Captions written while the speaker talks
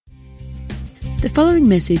The following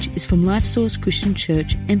message is from LifeSource Christian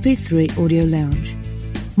Church MP3 Audio Lounge.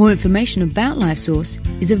 More information about LifeSource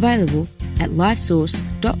is available at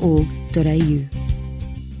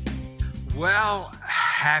lifesource.org.au. Well,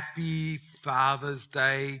 happy Father's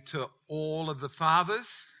Day to all of the fathers.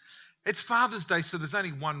 It's Father's Day, so there's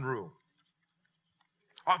only one rule.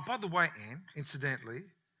 Oh, by the way, Anne, incidentally,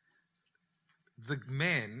 the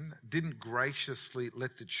men didn't graciously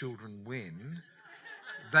let the children win.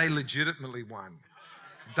 They legitimately won.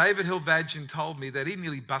 David Hilvagin told me that he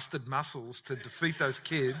nearly busted muscles to defeat those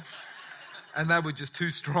kids, and they were just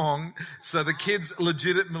too strong. So the kids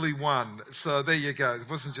legitimately won. So there you go. It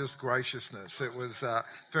wasn't just graciousness. It was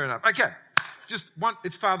fair enough. Okay, just one.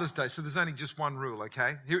 It's Father's Day, so there's only just one rule,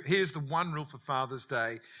 okay? Here's the one rule for Father's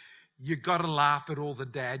Day. You got to laugh at all the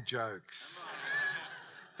dad jokes.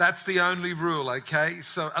 That's the only rule, okay?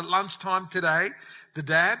 So at lunchtime today, the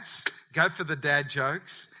dads, go for the dad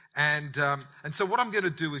jokes. And so what I'm going to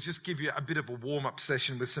do is just give you a bit of a warm-up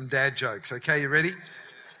session with some dad jokes, okay? You ready?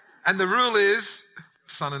 And the rule is,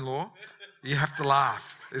 son-in-law, you have to laugh.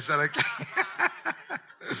 Is that okay?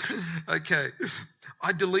 Okay.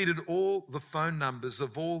 I deleted all the phone numbers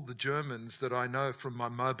of all the Germans that I know from my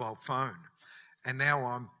mobile phone. And now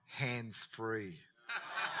I'm hands-free.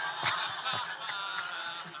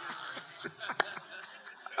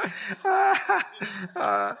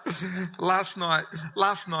 Last night,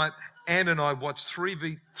 Anne and I watched three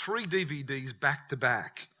DVDs back to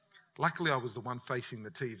back. Luckily, I was the one facing the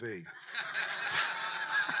TV.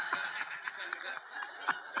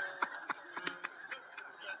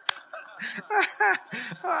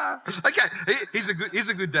 Okay, here's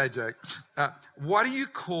a good dad joke. What do you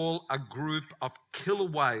call a group of killer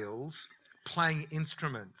whales playing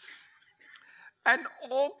instruments? An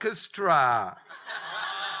orchestra.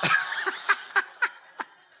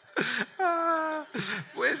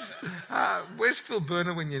 Where's Phil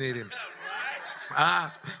Burner when you need him?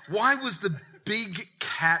 Why was the big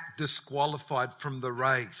cat disqualified from the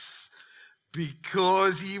race?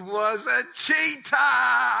 Because he was a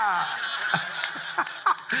cheetah.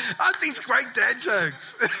 Aren't these great dad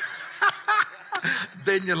jokes?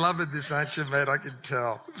 Ben, you're loving this, aren't you, mate? I can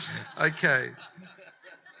tell. Okay.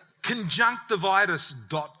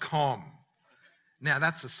 Conjunctivitis.com. Now,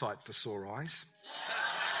 that's a sight for sore eyes.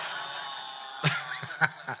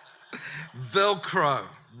 Velcro.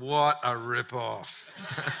 What a rip-off.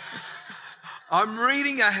 I'm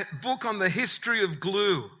reading a book on the history of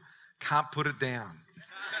glue. Can't put it down.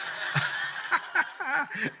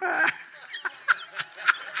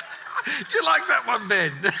 Do you like that one,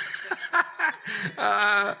 Ben?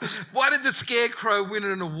 Why did the Scarecrow win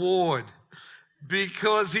an award?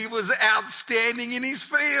 Because he was outstanding in his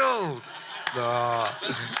field.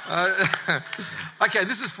 Okay,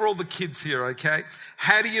 this is for all the kids here, okay?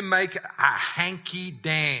 How do you make a hanky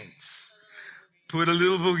dance? Put a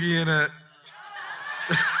little boogie in it.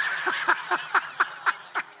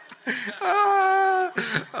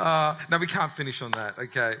 No, we can't finish on that,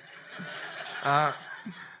 okay?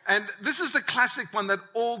 And this is the classic one that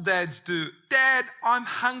all dads do. Dad, I'm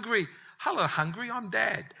hungry. Hello, hungry, I'm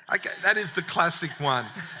Dad. Okay, that is the classic one.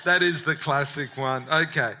 That is the classic one.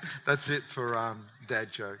 Okay, that's it for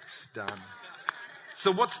dad jokes. Done.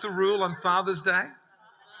 So what's the rule on Father's Day?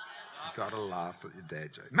 You've got to laugh at your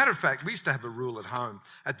dad joke. Matter of fact, we used to have a rule at home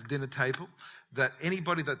at the dinner table that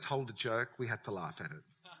anybody that told a joke, we had to laugh at it.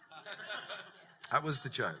 That was the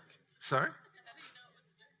joke. Sorry?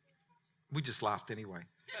 We just laughed anyway.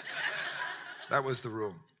 That was the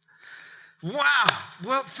rule. Wow.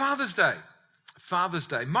 Well, Father's Day. Father's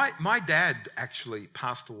Day. My dad actually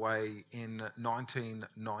passed away in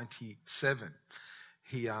 1997.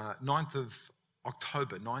 9th of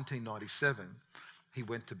October 1997, he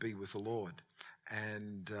went to be with the Lord.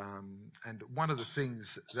 And one of the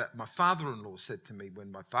things that my father-in-law said to me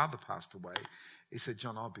when my father passed away, he said,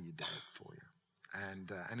 John, I'll be your dad for you.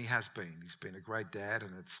 And he has been. He's been a great dad,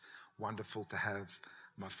 and it's wonderful to have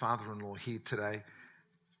my father-in-law here today.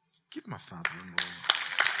 Give my father-in-law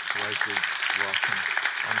a great big welcome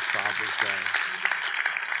on Father's Day.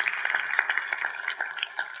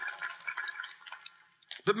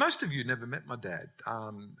 But most of you never met my dad.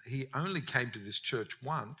 He only came to this church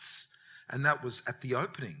once, and that was at the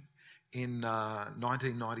opening in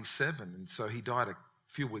 1997. And so he died a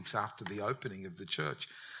few weeks after the opening of the church.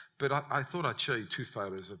 But I thought I'd show you two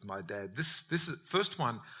photos of my dad. This first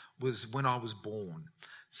one was when I was born.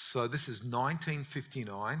 So this is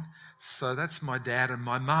 1959. So that's my dad and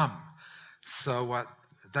my mum. So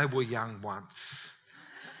they were young once.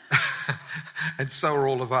 And so are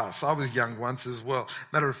all of us. I was young once as well.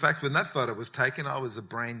 Matter of fact, when that photo was taken, I was a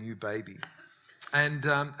brand new baby. And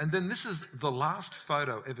then this is the last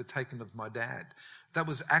photo ever taken of my dad. That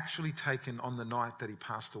was actually taken on the night that he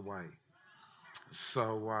passed away.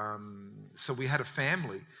 So we had a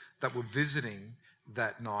family that were visiting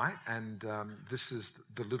that night, and this is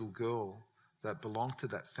the little girl that belonged to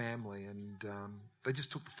that family, and they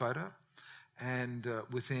just took the photo, and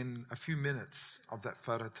within a few minutes of that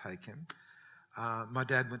photo taken, my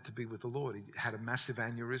dad went to be with the Lord. He had a massive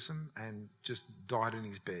aneurysm and just died in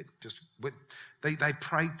his bed. They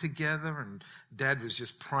prayed together, and Dad was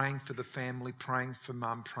just praying for the family, praying for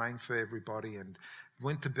Mum, praying for everybody, and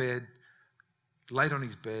went to bed, laid on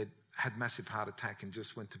his bed, had massive heart attack, and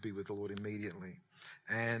just went to be with the Lord immediately.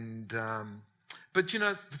 And but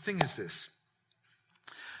the thing is this,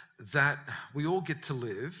 that we all get to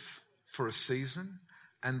live for a season,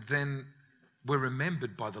 and then we're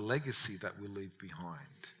remembered by the legacy that we leave behind.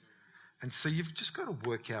 And so you've just got to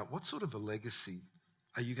work out, what sort of a legacy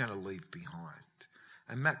are you going to leave behind?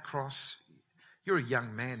 And Matt Cross, you're a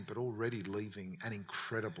young man, but already leaving an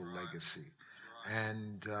incredible legacy.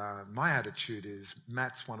 And my attitude is,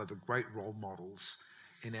 Matt's one of the great role models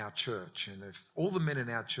in our church. And if all the men in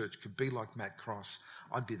our church could be like Matt Cross,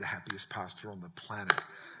 I'd be the happiest pastor on the planet.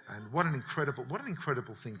 And what an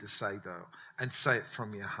incredible thing to say, though, and say it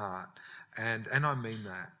from your heart. And I mean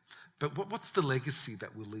that. But what's the legacy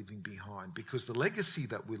that we're leaving behind? Because the legacy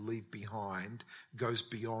that we leave behind goes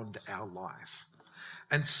beyond our life.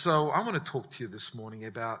 And so I want to talk to you this morning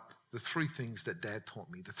about the three things that Dad taught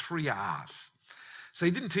me, the 3 R's. So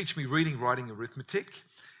he didn't teach me reading, writing, arithmetic.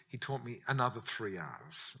 He taught me another 3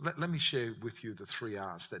 R's. Let me share with you the 3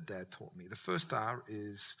 R's that Dad taught me. The first R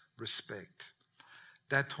is respect.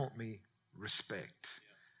 Dad taught me respect.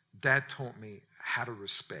 Dad taught me how to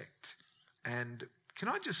respect. And can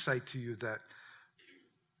I just say to you that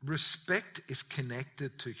respect is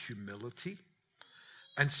connected to humility.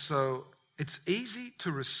 And so it's easy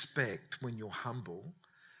to respect when you're humble.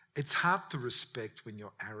 It's hard to respect when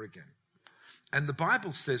you're arrogant. And the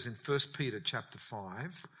Bible says in 1 Peter chapter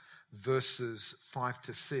 5, verses 5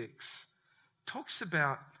 to 6, talks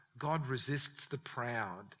about God resists the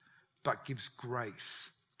proud, but gives grace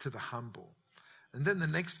to the humble. And then the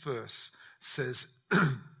next verse says,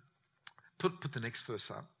 put the next verse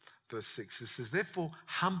up, verse 6. It says, therefore,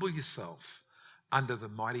 humble yourself under the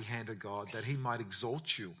mighty hand of God, that he might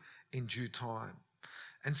exalt you in due time.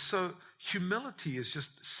 And so humility is just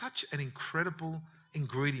such an incredible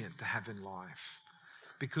ingredient to have in life,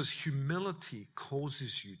 because humility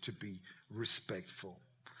causes you to be respectful.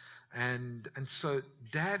 And so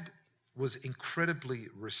Dad was incredibly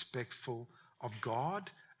respectful of God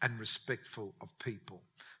and respectful of people.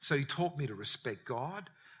 So he taught me to respect God,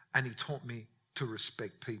 and he taught me to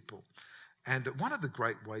respect people. And one of the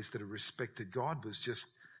great ways that I respected God was just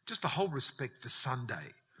a whole respect for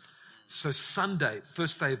Sunday. So Sunday,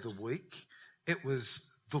 first day of the week, it was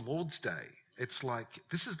the Lord's Day. It's like,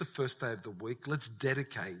 this is the first day of the week. Let's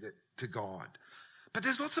dedicate it to God. But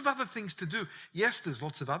there's lots of other things to do. Yes, there's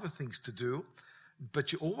lots of other things to do,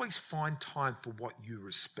 but you always find time for what you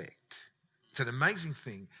respect. It's an amazing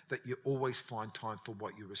thing that you always find time for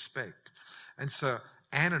what you respect. And so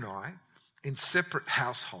Anne and I, in separate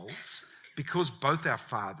households, because both our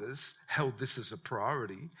fathers held this as a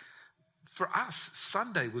priority, for us,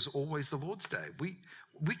 Sunday was always the Lord's Day.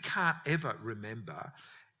 We can't ever remember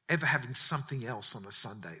ever having something else on a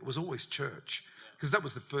Sunday. It was always church, because that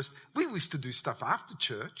was the first. We used to do stuff after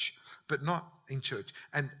church, but not in church.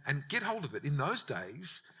 And get hold of it. In those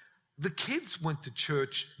days, the kids went to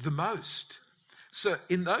church the most. So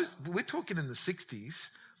we're talking in the 60s,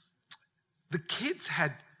 the kids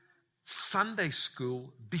had Sunday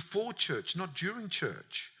school before church, not during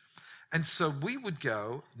church. And so we would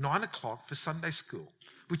go 9 o'clock for Sunday school,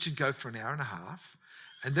 which would go for an hour and a half.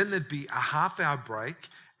 And then there'd be a half-hour break.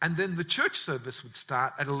 And then the church service would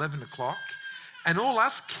start at 11 o'clock. And all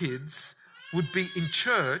us kids would be in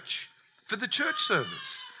church for the church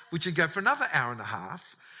service, which would go for another hour and a half.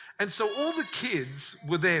 And so all the kids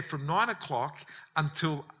were there from 9 o'clock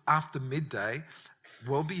until after midday,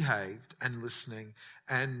 well-behaved and listening.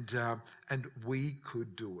 And we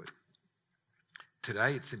could do it.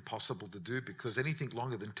 Today, it's impossible to do, because anything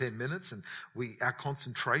longer than 10 minutes and our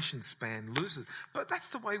concentration span loses. But that's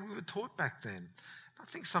the way we were taught back then. I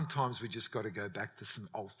think sometimes we just got to go back to some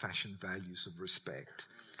old-fashioned values of respect.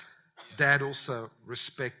 Dad also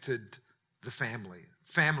respected the family.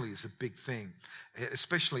 Family is a big thing,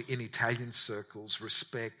 especially in Italian circles.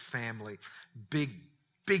 Respect, family, big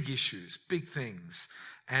issues, big things.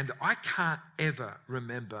 And I can't ever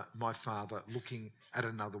remember my father looking at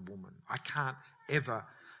another woman. I can't ever,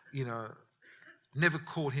 never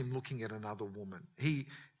caught him looking at another woman. He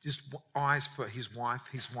just eyes for his wife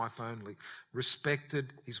only.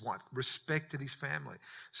 Respected his wife, respected his family.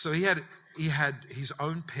 So he had his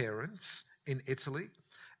own parents in Italy,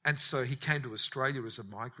 and so he came to Australia as a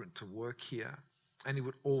migrant to work here, and he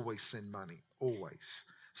would always send money, always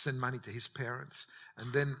send money to his parents.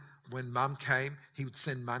 And then when mum came, he would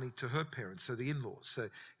send money to her parents, so the in-laws. So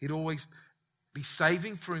he'd always be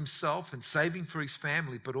saving for himself and saving for his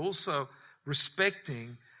family, but also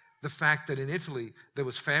respecting the fact that in Italy there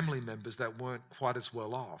was family members that weren't quite as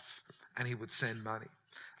well off, and he would send money.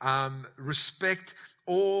 Respect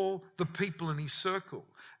all the people in his circle,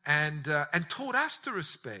 and taught us to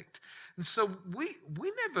respect. And so we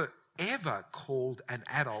never ever called an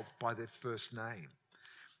adult by their first name.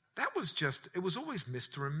 It was always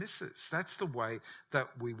Mr. and Mrs. That's the way that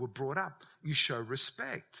we were brought up. You show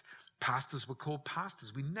respect. Pastors were called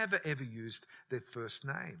pastors. We never ever used their first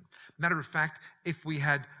name. Matter of fact, if we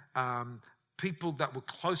had people that were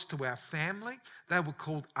close to our family, they were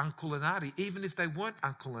called uncle and auntie, even if they weren't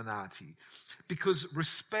uncle and auntie, because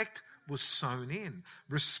respect was sown in.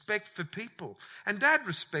 Respect for people. And Dad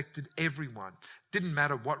respected everyone. Didn't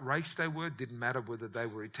matter what race they were, didn't matter whether they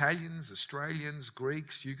were Italians, Australians,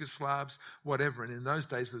 Greeks, Yugoslavs, whatever. And in those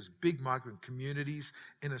days, those big migrant communities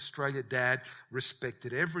in Australia, Dad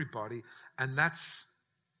respected everybody. And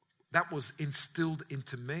that was instilled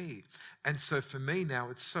into me. And so for me now,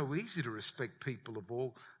 it's so easy to respect people of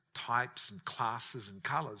all types and classes and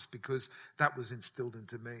colours, because that was instilled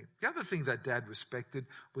into me. The other thing that Dad respected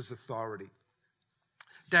was authority.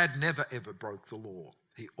 Dad never ever broke the law.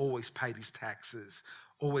 He always paid his taxes,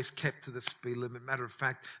 always kept to the speed limit. Matter of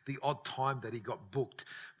fact, the odd time that he got booked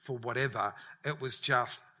for whatever, it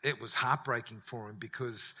was heartbreaking for him,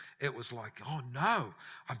 because it was like, oh no,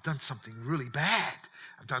 I've done something really bad.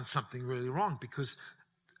 I've done something really wrong, because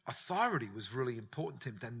authority was really important to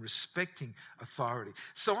him, and respecting authority.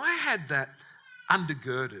 So I had that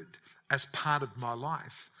undergirded as part of my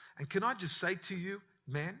life. And can I just say to you,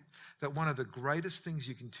 men, that one of the greatest things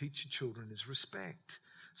you can teach your children is respect.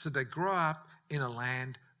 So they grow up in a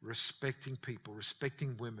land respecting people,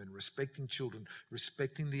 respecting women, respecting children,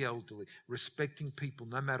 respecting the elderly, respecting people,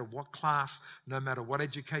 no matter what class, no matter what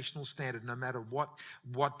educational standard, no matter what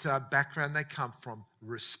background they come from.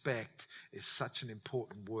 Respect is such an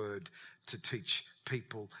important word to teach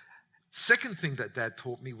people. Second thing that Dad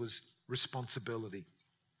taught me was responsibility.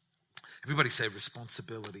 Everybody say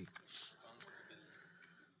responsibility.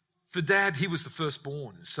 For Dad, he was the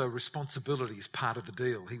firstborn, so responsibility is part of the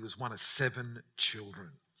deal. He was one of 7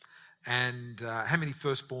 children. And how many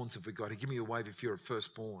firstborns have we got? Give me a wave if you're a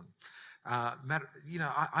firstborn.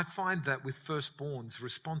 I find that with firstborns,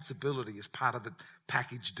 responsibility is part of the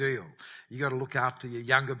package deal. You got to look after your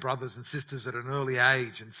younger brothers and sisters at an early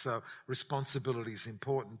age, and so responsibility is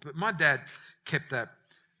important. But my dad kept that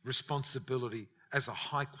responsibility as a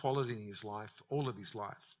high quality in his life, all of his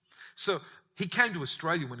life. So he came to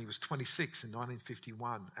Australia when he was 26 in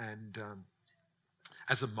 1951, and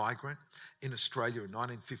as a migrant in Australia in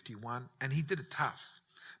 1951, and he did it tough.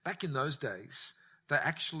 Back in those days, they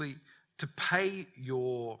actually, to pay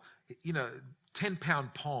your,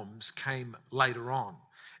 10-pound POMs came later on.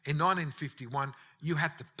 In 1951, you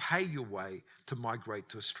had to pay your way to migrate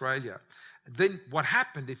to Australia. Then what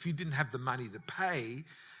happened, if you didn't have the money to pay,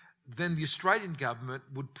 then the Australian government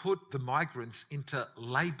would put the migrants into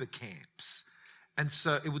labour camps. And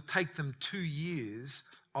so it would take them 2 years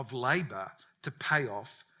of labour to pay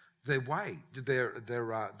off their way.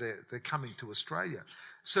 They're coming to Australia.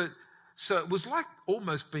 So it was like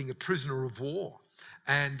almost being a prisoner of war.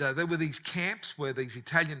 And there were these camps where these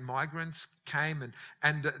Italian migrants came,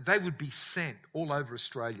 and they would be sent all over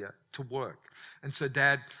Australia to work. And so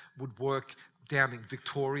Dad would work down in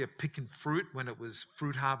Victoria picking fruit when it was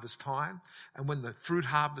fruit harvest time. And when the fruit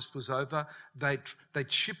harvest was over,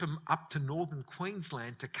 they'd ship them up to northern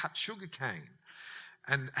Queensland to cut sugarcane.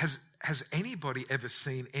 And has anybody ever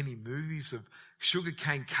seen any movies of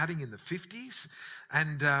sugarcane cutting in the 50s?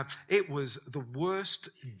 And it was the worst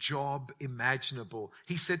job imaginable.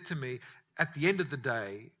 He said to me, at the end of the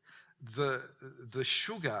day, the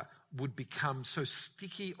sugar would become so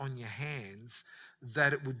sticky on your hands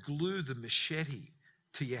that it would glue the machete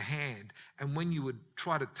to your hand. And when you would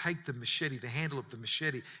try to take the machete, the handle of the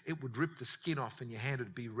machete, it would rip the skin off and your hand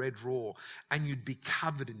would be red raw. And you'd be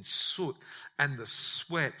covered in soot and the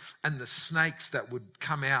sweat and the snakes that would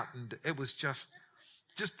come out. And it was just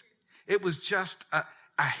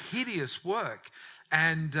a hideous work.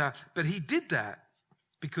 And but he did that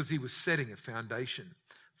because he was setting a foundation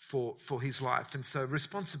for his life. And so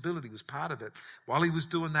responsibility was part of it. While he was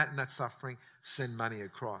doing that and that suffering, send money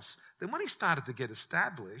across. Then when he started to get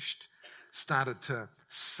established, started to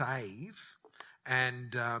save.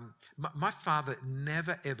 And my father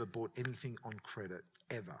never, ever bought anything on credit,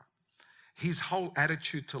 ever. His whole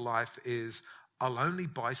attitude to life is, I'll only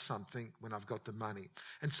buy something when I've got the money.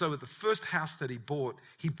 And so the first house that he bought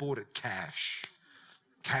it cash.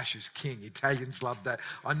 Cash is king. Italians love that.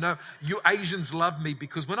 I know you Asians love me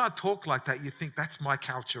because when I talk like that, you think that's my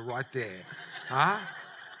culture right there. Huh?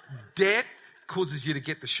 Debt causes you to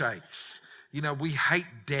get the shakes. You know, we hate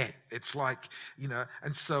debt. It's like, you know,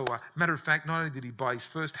 and so, matter of fact, not only did he buy his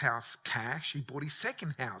first house cash, he bought his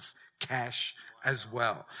second house cash as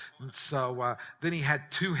well. And so then he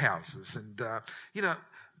had two houses. And, you know,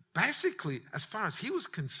 basically, as far as he was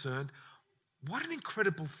concerned, what an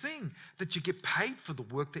incredible thing that you get paid for the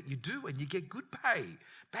work that you do and you get good pay.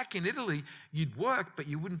 Back in Italy, you'd work, but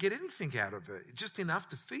you wouldn't get anything out of it, just enough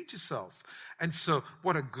to feed yourself. And so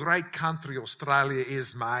what a great country Australia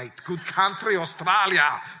is, mate. Good country,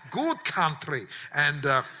 Australia. Good country.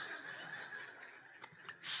 And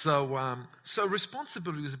so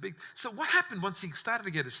responsibility was a big... So what happened once he started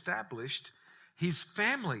to get established, his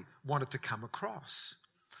family wanted to come across.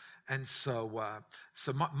 And so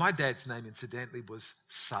my dad's name, incidentally, was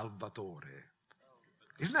Salvatore.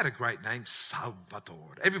 Isn't that a great name?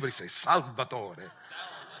 Salvatore. Everybody say Salvatore.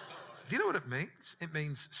 Do you know what it means? It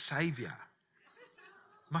means Savior.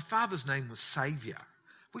 My father's name was Savior.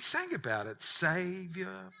 We sang about it,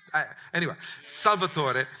 Savior. Anyway,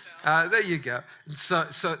 Salvatore. There you go. And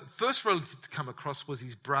so first relative to come across was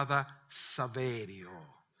his brother Saverio.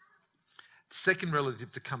 Second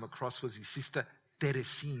relative to come across was his sister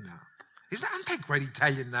Teresina. Aren't they great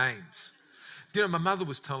Italian names? You know, my mother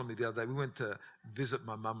was telling me the other day, we went to visit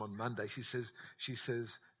my mum on Monday. She says,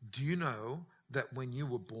 do you know that when you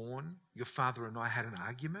were born, your father and I had an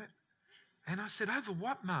argument? And I said, over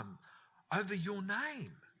what, Mum? Over your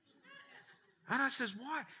name. And I says,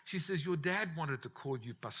 why? She says, your dad wanted to call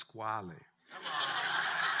you Pasquale. Come on.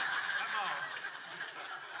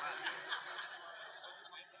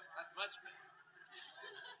 That's much better.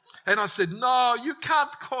 And I said, no, you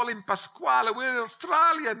can't call him Pasquale. We're in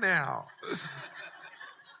Australia now.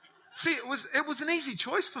 See, it was an easy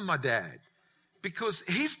choice for my dad because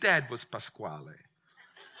his dad was Pasquale.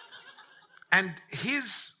 And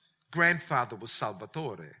his grandfather was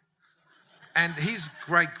Salvatore. And his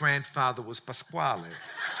great-grandfather was Pasquale.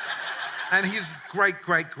 And his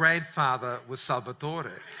great-great-grandfather was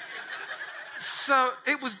Salvatore. So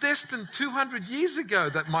it was destined 200 years ago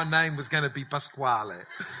that my name was going to be Pasquale.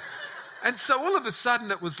 And so all of a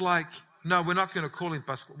sudden it was like, no, we're not going to call him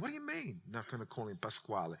Pasquale. What do you mean, not going to call him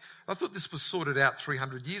Pasquale? I thought this was sorted out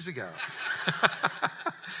 300 years ago.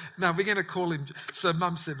 No, we're going to call him. So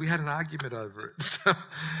Mum said, we had an argument over it.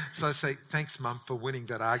 So I say, thanks, Mum, for winning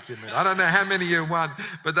that argument. I don't know how many you won,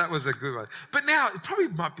 but that was a good one. But now it probably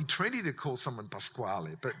might be trendy to call someone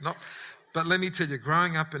Pasquale, but not. But let me tell you,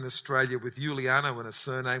 growing up in Australia with Giuliano and a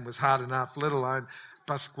surname was hard enough, let alone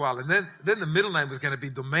Pasquale. And then the middle name was going to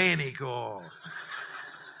be Domenico.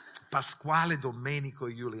 Pasquale Domenico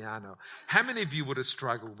Giuliano. How many of you would have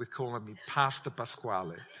struggled with calling me Pastor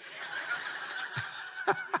Pasquale?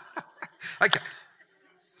 Okay,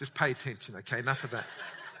 just pay attention, okay? Enough of that.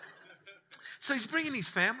 So he's bringing his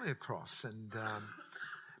family across.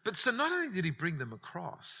 But so not only did he bring them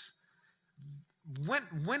across,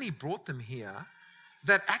 when he brought them here,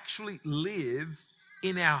 that actually live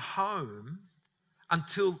in our home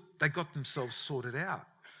until they got themselves sorted out.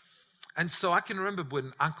 And so I can remember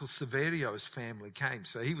when Uncle Saverio's family came.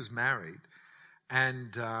 So he was married,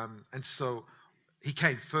 and so he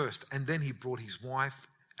came first, and then he brought his wife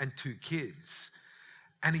and two kids.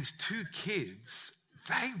 And his two kids,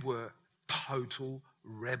 they were total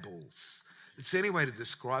rebels. It's the only way to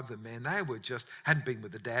describe them, man. They were just, hadn't been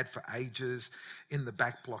with the dad for ages, in the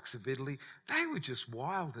back blocks of Italy. They were just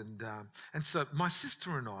wild. And so my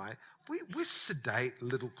sister and I, we're sedate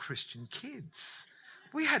little Christian kids.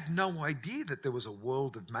 We had no idea that there was a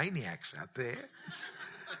world of maniacs out there.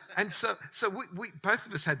 And so we both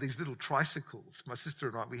of us had these little tricycles. My sister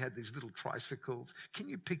and I, we had these little tricycles. Can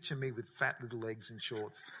you picture me with fat little legs and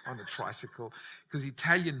shorts on a tricycle? Because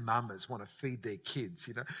Italian mamas want to feed their kids,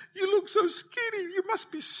 you know. You look so skinny. You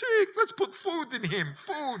must be sick. Let's put food in him.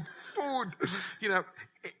 Food. You know.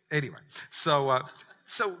 Anyway, so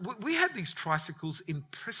we had these tricycles in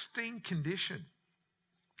pristine condition.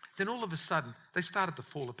 Then all of a sudden, they started to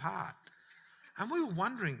fall apart. And we were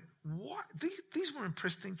wondering, what? These were in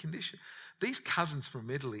pristine condition. These cousins from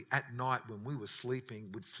Italy, at night when we were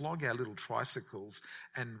sleeping, would flog our little tricycles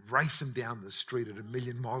and race them down the street at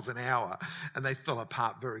 1,000,000 miles an hour, and they fell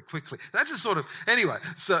apart very quickly. That's a sort of, anyway,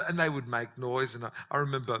 and they would make noise. And I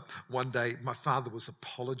remember one day my father was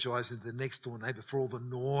apologising to the next door neighbour for all the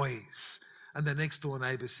noise. And the next door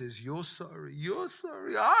neighbour says, you're sorry.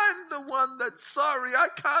 I'm the one that's sorry. I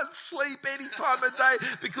can't sleep any time of day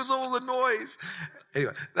because of all the noise.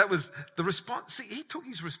 Anyway, that was the response. See, he took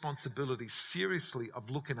his responsibility seriously of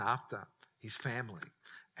looking after his family.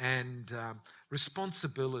 And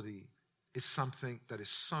responsibility is something that is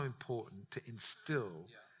so important to instill,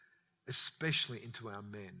 especially into our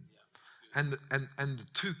men. And the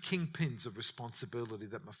two kingpins of responsibility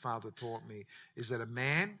that my father taught me is that a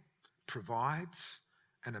man provides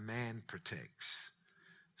and a man protects.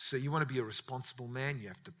 So you want to be a responsible man, you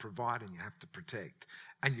have to provide and you have to protect.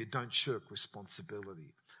 And you don't shirk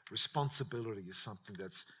responsibility. Responsibility is something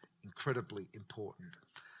that's incredibly important.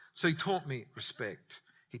 So he taught me respect.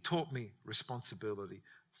 He taught me responsibility.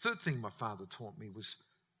 Third thing my father taught me was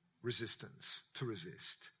resistance, to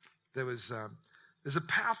resist. There's a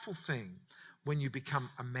powerful thing when you become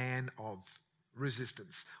a man of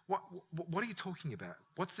resistance. What are you talking about?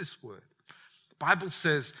 What's this word? The Bible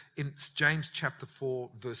says in James chapter 4,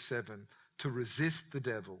 verse 7, to resist the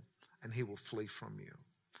devil and he will flee from you.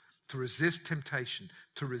 To resist temptation,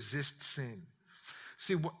 to resist sin.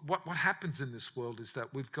 See, what happens in this world is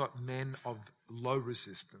that we've got men of low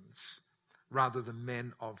resistance rather than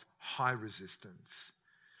men of high resistance.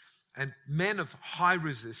 And men of high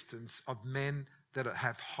resistance are men that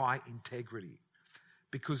have high integrity.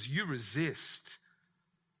 Because you resist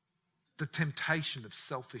the temptation of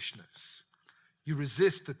selfishness. You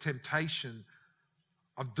resist the temptation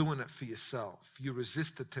of doing it for yourself. You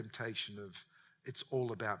resist the temptation of, it's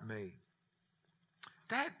all about me.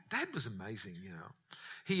 Dad was amazing, you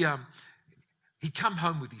know. He come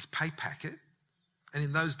home with his pay packet, and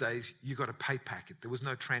in those days, you got a pay packet. There was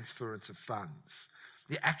no transference of funds.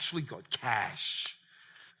 You actually got cash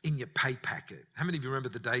in your pay packet. How many of you remember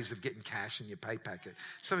the days of getting cash in your pay packet?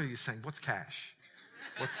 Some of you are saying, what's cash?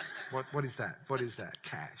 What is that? What is that?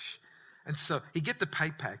 Cash. And so he'd get the pay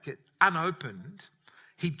packet unopened.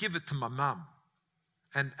 He'd give it to my mum.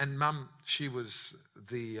 And mum, she was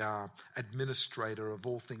the administrator of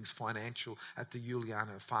all things financial at the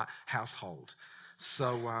Giuliano household.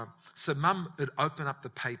 So mum would open up the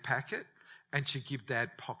pay packet and she'd give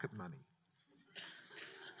dad pocket money.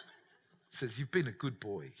 Says, you've been a good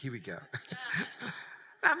boy. Here we go.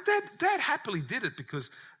 Now, Dad happily did it because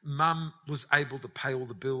Mum was able to pay all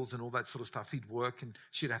the bills and all that sort of stuff. He'd work and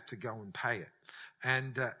she'd have to go and pay it.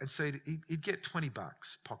 And so he'd get $20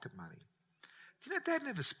 pocket money. Do you know Dad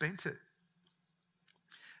never spent it?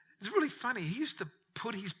 It's really funny. He used to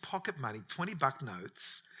put his pocket money, $20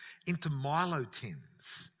 notes, into Milo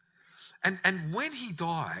tins. And when he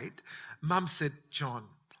died, Mum said, John,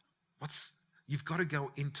 you've got to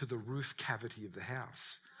go into the roof cavity of the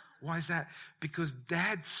house. Why is that? Because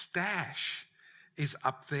Dad's stash is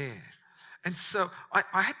up there. And so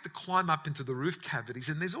I had to climb up into the roof cavities,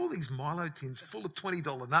 and there's all these Milo tins full of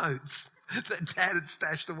 $20 notes that Dad had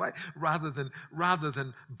stashed away. Rather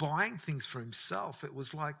than buying things for himself, it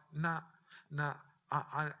was like, the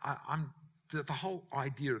whole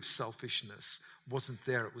idea of selfishness wasn't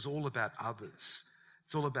there. It was all about others.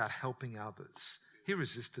 It's all about helping others. He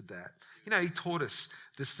resisted that. You know, he taught us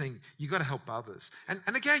this thing, you got to help others. And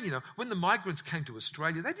again, you know, when the migrants came to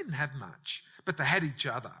Australia, they didn't have much, but they had each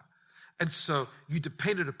other. And so you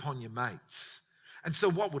depended upon your mates. And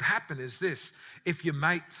so what would happen is this: if your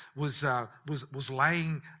mate was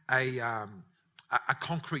laying a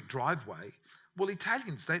concrete driveway, well,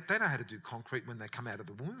 Italians, they know how to do concrete when they come out of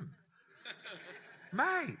the womb.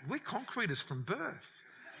 Mate, we're concreters from birth.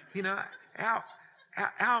 You know,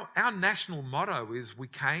 our national motto is we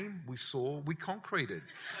came, we saw, we concreted.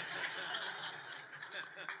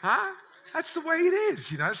 Huh? That's the way it is,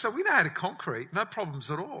 you know. So we know how to concrete, no problems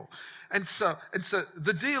at all. And so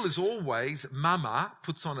the deal is always Mama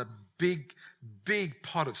puts on a big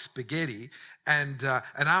pot of spaghetti, and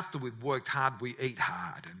after we've worked hard, we eat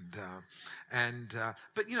hard.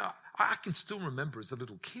 But you know, I can still remember as a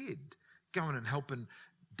little kid going and helping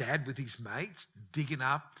Dad with his mates, digging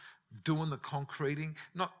up, doing the concreting,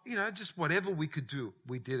 not, you know, just whatever we could do,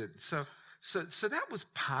 we did it. So that was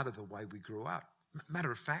part of the way we grew up. Matter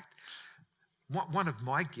of fact, one of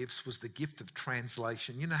my gifts was the gift of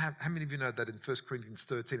translation. You know, how many of you know that in 1 Corinthians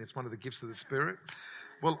 13, it's one of the gifts of the Spirit?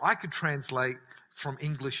 Well, I could translate from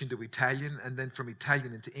English into Italian and then from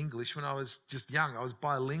Italian into English when I was just young. I was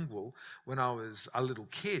bilingual when I was a little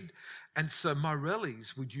kid. And so my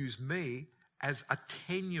rellies would use me as a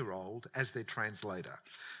 10-year-old as their translator.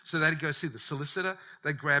 So they'd go see the solicitor,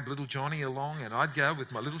 they'd grab little Johnny along, and I'd go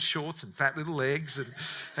with my little shorts and fat little legs,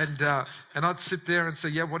 and I'd sit there and say,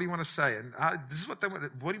 yeah, what do you want to say? And this is what they want.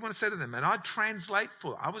 What do you want to say to them? And I'd translate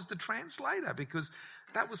for. I was the translator because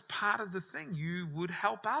that was part of the thing. You would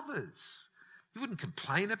help others. You wouldn't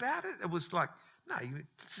complain about it. It was like, no,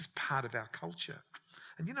 this is part of our culture.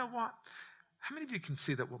 And you know what? How many of you can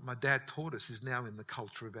see that what my dad taught us is now in the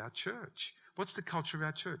culture of our church? What's the culture of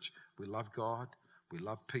our church? We love God, we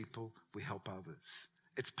love people, we help others.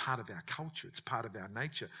 It's part of our culture, it's part of our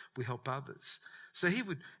nature. We help others. So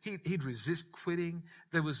he'd resist quitting.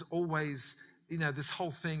 There was always, this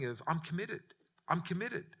whole thing of, I'm committed.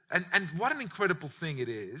 And what an incredible thing it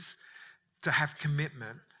is to have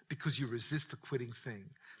commitment because you resist the quitting thing.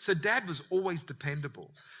 So Dad was always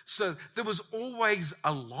dependable. So there was always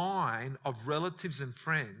a line of relatives and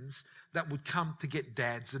friends that would come to get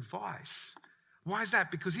Dad's advice. Why is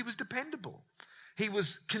that? Because he was dependable. He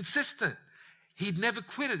was consistent. He'd never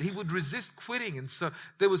quitted. He would resist quitting. And so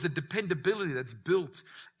there was a dependability that's built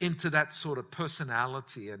into that sort of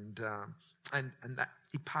personality. And that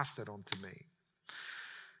he passed that on to me.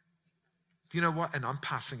 Do you know what? And I'm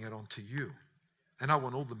passing it on to you. And I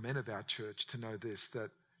want all the men of our church to know this, that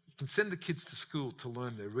you can send the kids to school to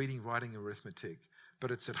learn their reading, writing, arithmetic,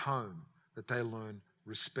 but it's at home that they learn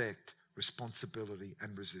respect, responsibility,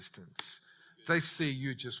 and resistance. They see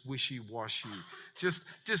you just wishy-washy. Just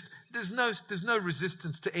there's no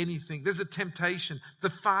resistance to anything. There's a temptation,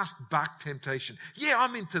 the fast buck temptation. Yeah,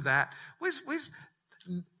 I'm into that. Where's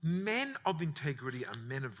men of integrity are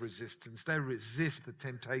men of resistance. They resist the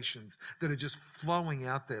temptations that are just flowing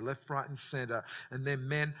out there, left, right, and center. And they're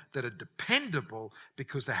men that are dependable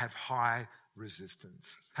because they have high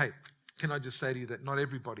resistance. Hey, can I just say to you that not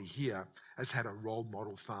everybody here has had a role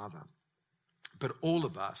model father, but all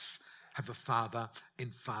of us have a father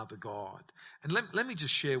in Father God. And let me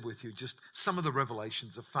just share with you just some of the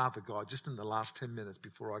revelations of Father God just in the last 10 minutes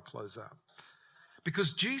before I close up.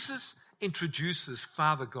 Because Jesus introduces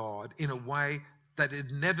Father God in a way that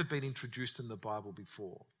had never been introduced in the Bible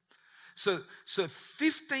before. So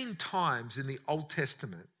 15 times in the Old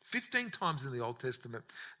Testament,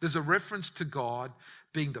 there's a reference to God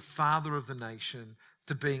being the father of the nation,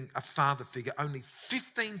 to being a father figure. Only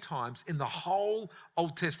 15 times in the whole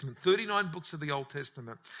Old Testament, 39 books of the Old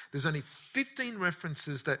Testament, there's only 15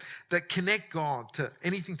 references that connect God to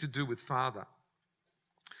anything to do with father.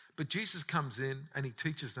 But Jesus comes in and he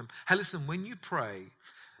teaches them, hey, listen, when you pray,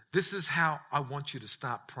 this is how I want you to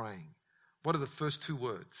start praying. What are the first two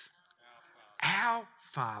words? Our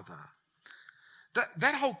Father.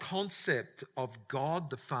 That whole concept of God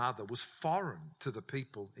the Father was foreign to the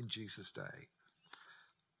people in Jesus' day.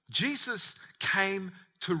 Jesus came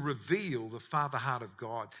to reveal the Father heart of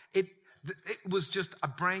God. It was just a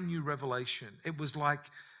brand new revelation. It was like,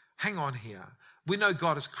 hang on here. We know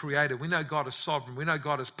God is creator. We know God is sovereign. We know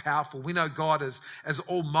God is powerful. We know God is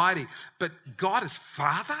almighty. But God is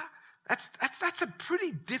Father? That's a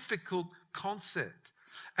pretty difficult concept.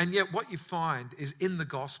 And yet what you find is in the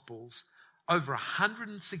Gospels, over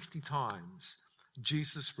 160 times,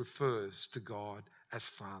 Jesus refers to God as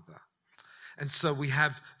Father. And so we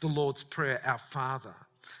have the Lord's Prayer, our Father.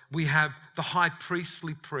 We have the high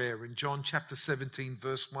priestly prayer in John chapter 17,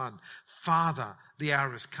 verse 1. Father, the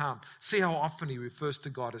hour has come. See how often he refers to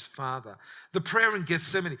God as Father. The prayer in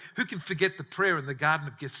Gethsemane. Who can forget the prayer in the Garden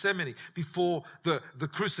of Gethsemane? Before the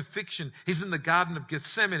crucifixion, he's in the Garden of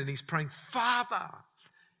Gethsemane and he's praying, Father,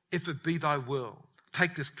 if it be thy will,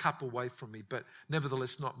 take this cup away from me, but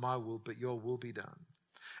nevertheless not my will, but your will be done.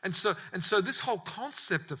 And so this whole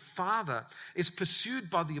concept of Father is pursued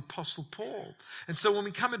by the Apostle Paul. And so when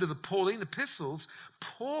we come into the Pauline epistles,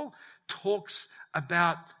 Paul talks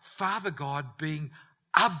about Father God being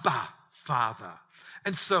Abba Father.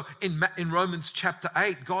 And so in Romans chapter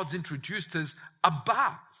 8, God's introduced as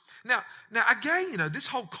Abba. Now again, this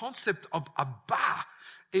whole concept of Abba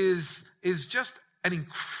is just an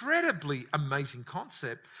incredibly amazing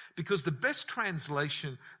concept, because the best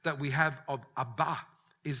translation that we have of Abba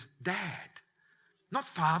is dad. Not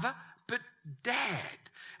father, but dad.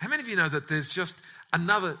 How many of you know that there's just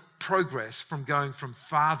another progress from going from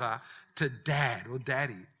father to dad or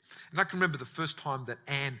daddy? And I can remember the first time that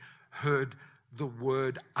Anne heard the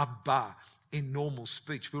word Abba in normal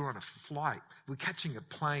speech. We were on a flight. We're catching a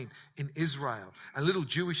plane in Israel. A little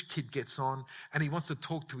Jewish kid gets on and he wants to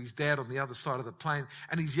talk to his dad on the other side of the plane,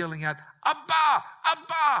 and he's yelling out, Abba,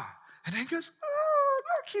 Abba. And Anne goes, oh,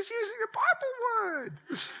 look, he's using a Bible word.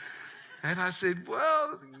 And I said,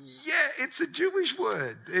 well, yeah, it's a Jewish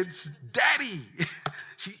word. It's daddy.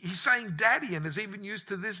 He's saying daddy, and it's even used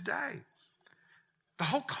to this day. The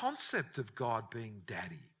whole concept of God being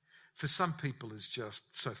daddy for some people is just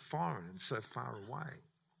so foreign and so far away.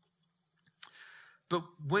 But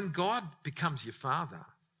when God becomes your father,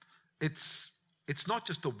 it's not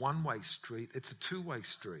just a one-way street, it's a two-way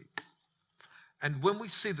street. And when we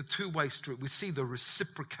see the two-way street, we see the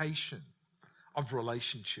reciprocation of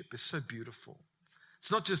relationship. It's so beautiful. It's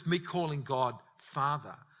not just me calling God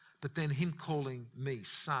Father, but then him calling me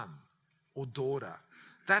son or daughter.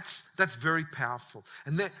 That's very powerful.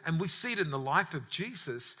 And we see it in the life of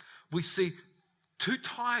Jesus. We see 2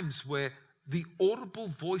 times where the audible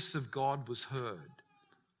voice of God was heard.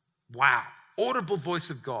 Wow. Audible voice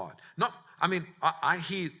of God. I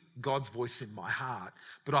hear God's voice in my heart,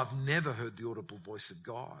 but I've never heard the audible voice of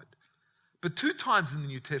God. But 2 times in the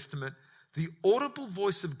New Testament, the audible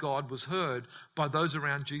voice of God was heard by those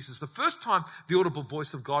around Jesus. The first time the audible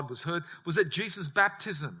voice of God was heard was at Jesus'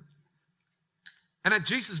 baptism. And at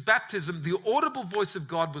Jesus' baptism, the audible voice of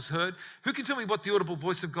God was heard. Who can tell me what the audible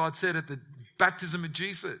voice of God said at the baptism of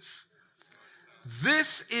Jesus?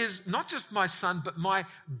 This is not just my son, but my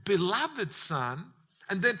beloved son.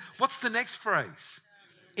 And then what's the next phrase?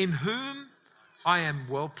 In whom I am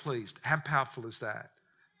well pleased. How powerful is that?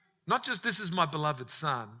 Not just this is my beloved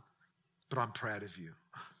son, but I'm proud of you.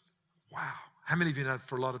 Wow. How many of you know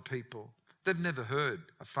for a lot of people, they've never heard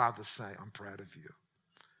a father say, I'm proud of you.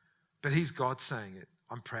 But he's God saying it,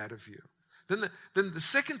 I'm proud of you. Then the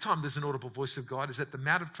second time there's an audible voice of God is at the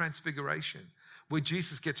Mount of Transfiguration, where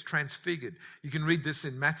Jesus gets transfigured. You can read this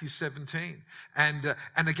in Matthew 17. And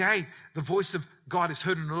again, the voice of God is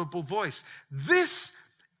heard in an audible voice. This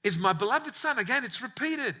is my beloved son. Again, it's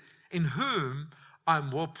repeated. In whom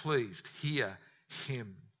I'm well pleased. Hear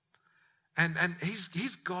him. And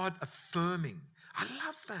he's God affirming. I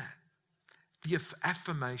love that. The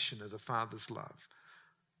affirmation of the Father's love.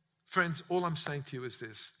 Friends, all I'm saying to you is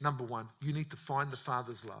this. Number 1, you need to find the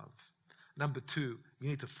Father's love. Number 2, you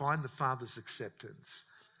need to find the Father's acceptance.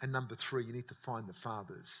 And number 3, you need to find the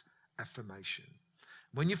Father's affirmation.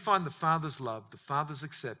 When you find the Father's love, the Father's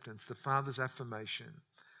acceptance, the Father's affirmation,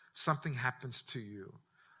 something happens to you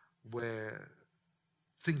where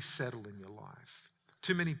things settle in your life.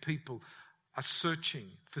 Too many people are searching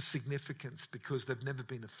for significance because they've never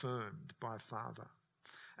been affirmed by a father.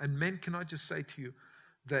 And men, can I just say to you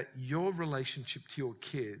that your relationship to your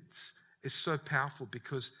kids is so powerful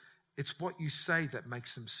because it's what you say that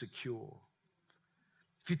makes them secure.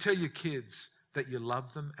 If you tell your kids that you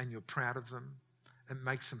love them and you're proud of them, it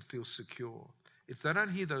makes them feel secure. If they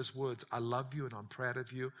don't hear those words, I love you and I'm proud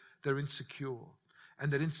of you, they're insecure.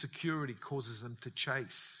 And that insecurity causes them to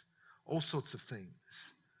chase all sorts of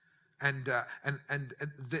things. And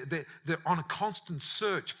they're on a constant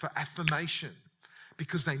search for affirmation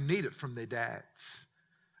because they need it from their dads.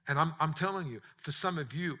 And I'm telling you, for some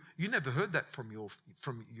of you, you never heard that from your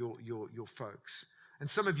folks. And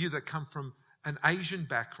some of you that come from an Asian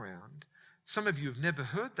background, some of you have never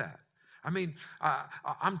heard that. I mean,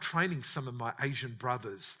 I'm training some of my Asian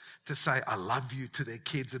brothers to say, I love you to their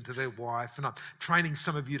kids and to their wife. And I'm training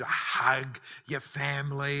some of you to hug your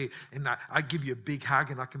family. And I give you a big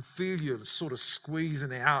hug and I can feel you sort of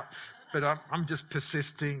squeezing out. But I'm just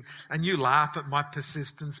persisting. And you laugh at my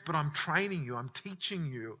persistence. But I'm training you. I'm teaching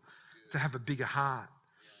you to have a bigger heart.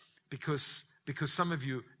 Because some of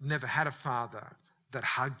you never had a father that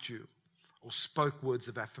hugged you or spoke words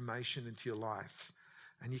of affirmation into your life.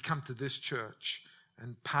 And you come to this church,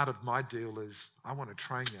 and part of my deal is I want to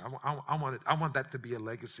train you. I want that to be a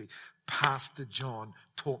legacy. Pastor John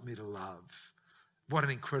taught me to love. What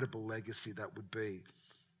an incredible legacy that would be.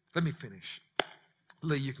 Let me finish.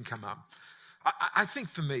 Lee, you can come up. I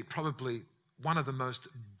think for me, probably one of the most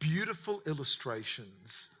beautiful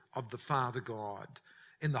illustrations of the Father God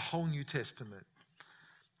in the whole New Testament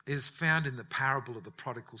is found in the parable of the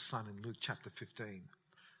prodigal son in Luke chapter 15.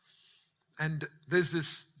 And there's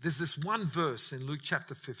this one verse in Luke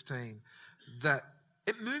chapter 15 that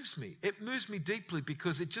it moves me. It moves me deeply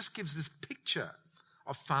because it just gives this picture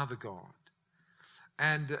of Father God.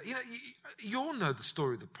 And, you all know the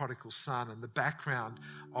story of the prodigal son and the background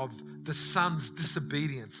of the son's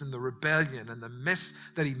disobedience and the rebellion and the mess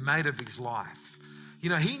that he made of his life.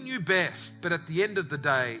 He knew best, but at the end of the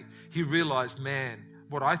day, he realized, man,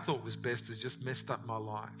 what I thought was best has just messed up my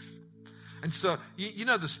life. And so, you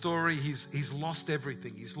know the story, he's lost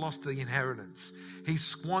everything. He's lost the inheritance. He's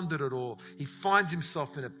squandered it all. He finds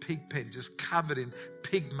himself in a pig pen, just covered in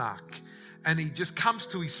pig muck. and he just comes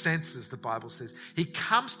to his senses, the Bible says. He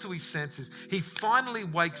comes to his senses. He finally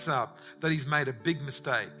wakes up that he's made a big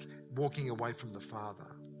mistake walking away from the Father.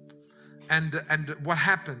 And what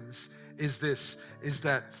happens is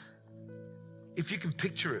that if you can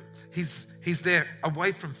picture it, he's there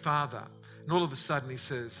away from Father, and all of a sudden he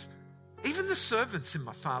says, even the servants in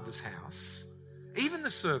my Father's house, even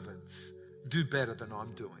the servants do better than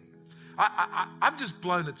I'm doing. I've just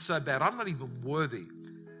blown it so bad. I'm not even worthy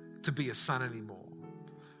to be a son anymore.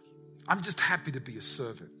 I'm just happy to be a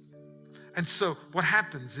servant. And so what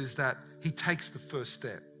happens is that he takes the first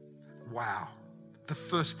step. Wow. The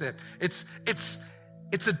first step. It's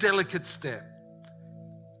a delicate step.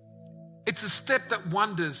 It's a step that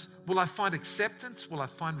wonders, will I find acceptance? Will I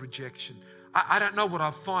find rejection? I don't know what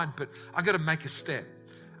I'll find, but I've got to make a step.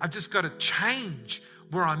 I've just got to change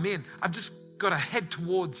where I'm in. I've just got to head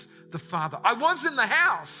towards the Father. I was in the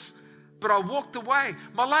house, but I walked away.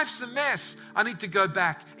 My life's a mess. I need to go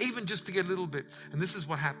back, even just to get a little bit. And this is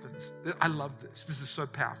what happens. I love this. This is so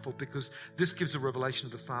powerful because this gives a revelation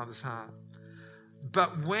of the Father's heart.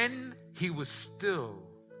 But when he was still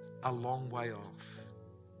a long way off,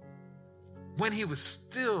 when he was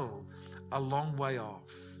still a long way off,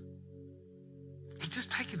 he'd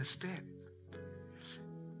just taken a step.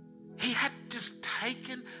 He had just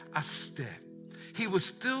taken a step. He was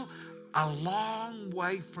still a long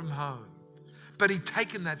way from home, but he'd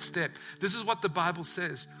taken that step. This is what the Bible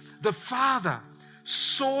says. The Father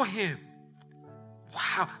saw him.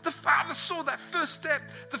 Wow, the Father saw that first step.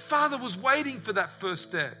 The Father was waiting for that first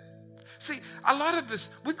step. See, a lot of us,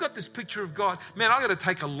 we've got this picture of God. Man, I've got to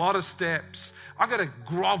take a lot of steps. I've got to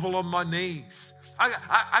grovel on my knees.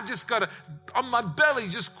 I just got to, on my belly,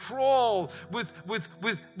 just crawl with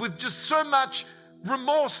just so much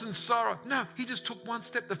remorse and sorrow. No, he just took one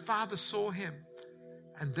step. The Father saw him.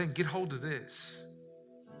 And then get hold of this.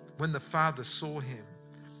 When the Father saw him,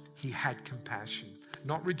 he had compassion.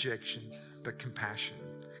 Not rejection, but compassion.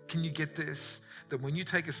 Can you get this? That when you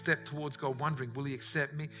take a step towards God, wondering, will he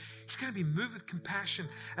accept me? He's going to be moved with compassion.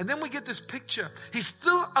 And then we get this picture. He's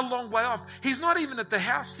still a long way off. He's not even at the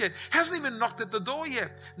house yet. Hasn't even knocked at the door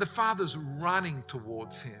yet. The Father's running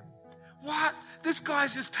towards him. What? This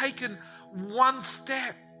guy's just taken one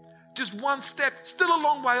step. Just one step. Still a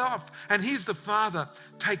long way off. And here's the Father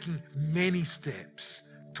taking many steps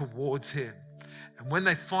towards him. And when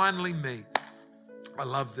they finally meet, I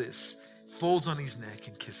love this, falls on his neck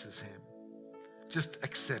and kisses him. Just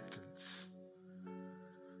acceptance.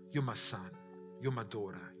 You're my son. You're my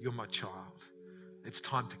daughter. You're my child. It's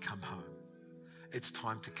time to come home. It's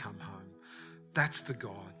time to come home. That's the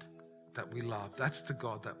God that we love. That's the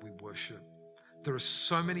God that we worship. There are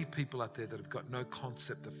so many people out there that have got no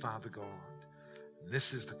concept of Father God. And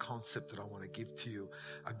this is the concept that I want to give to you.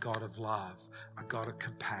 A God of love, a God of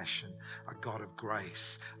compassion, a God of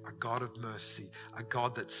grace, a God of mercy, a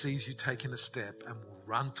God that sees you taking a step and will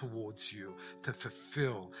run towards you to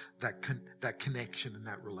fulfill that connection and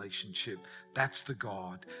that relationship. That's the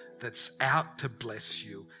God that's out to bless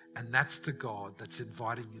you. And that's the God that's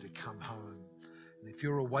inviting you to come home. And if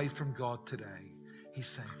you're away from God today, he's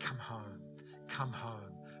saying, come home,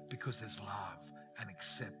 because there's love and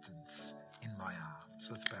acceptance in my arms.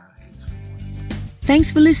 So let's bow our heads for a moment.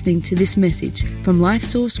 Thanks for listening to this message from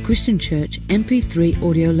LifeSource Christian Church MP3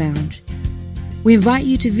 Audio Lounge. We invite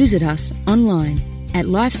you to visit us online at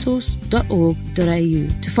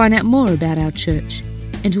lifesource.org.au to find out more about our church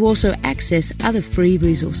and to also access other free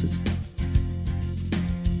resources.